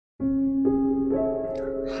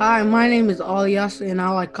Hi, my name is Alias and I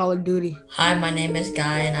like Call of Duty. Hi, my name is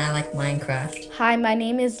Guy and I like Minecraft. Hi, my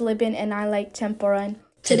name is Libin and I like Temple Run.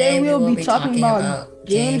 Today Today we we'll will be be talking talking about about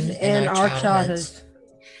games games in and our our childhoods. childhoods.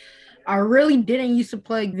 I really didn't used to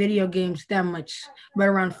play video games that much, but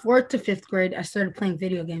around 4th to 5th grade, I started playing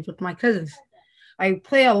video games with my cousins. I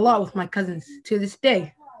play a lot with my cousins to this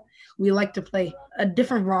day. We like to play a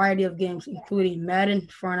different variety of games, including Madden,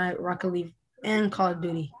 Fortnite, Rocket League, and Call of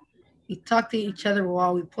Duty. We talk to each other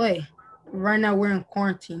while we play. Right now we're in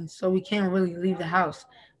quarantine, so we can't really leave the house,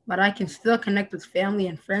 but I can still connect with family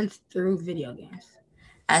and friends through video games.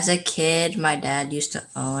 As a kid, my dad used to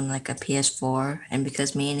own like a PS4, and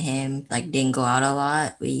because me and him like didn't go out a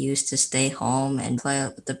lot, we used to stay home and play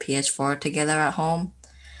with the PS4 together at home.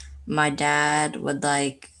 My dad would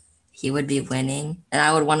he would be winning, and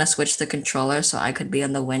I would want to switch the controller so I could be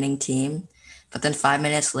on the winning team. But then 5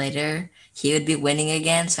 minutes later, he would be winning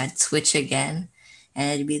again, so I'd switch again.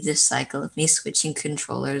 And it'd be this cycle of me switching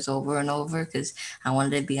controllers over and over because I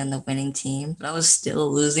wanted to be on the winning team. But I was still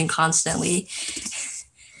losing constantly.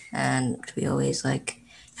 And we always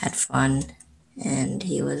had fun. And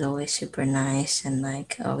he was always super nice and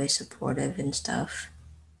always supportive and stuff.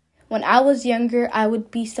 When I was younger, I would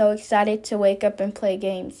be so excited to wake up and play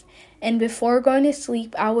games. And before going to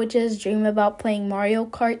sleep, I would just dream about playing Mario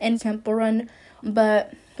Kart and Temple Run.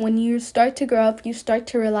 But when you start to grow up, you start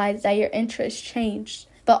to realize that your interests change.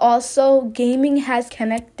 But also, gaming has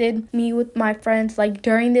connected me with my friends. Like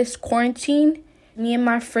during this quarantine, me and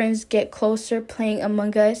my friends get closer playing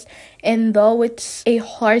Among Us. And though it's a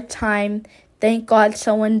hard time, thank God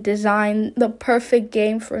someone designed the perfect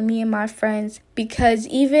game for me and my friends, because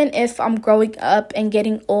even if I'm growing up and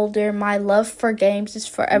getting older, my love for games is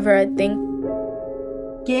forever a thing.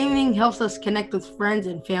 Gaming helps us connect with friends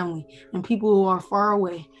and family and people who are far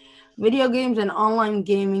away. Video games and online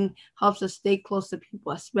gaming helps us stay close to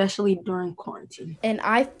people, especially during quarantine. And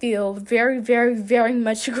I feel very, very, very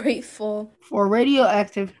much grateful. For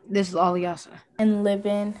RadioActive, this is Aliasa. And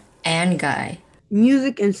living. And Guy.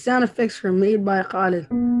 Music and sound effects were made by Khalid.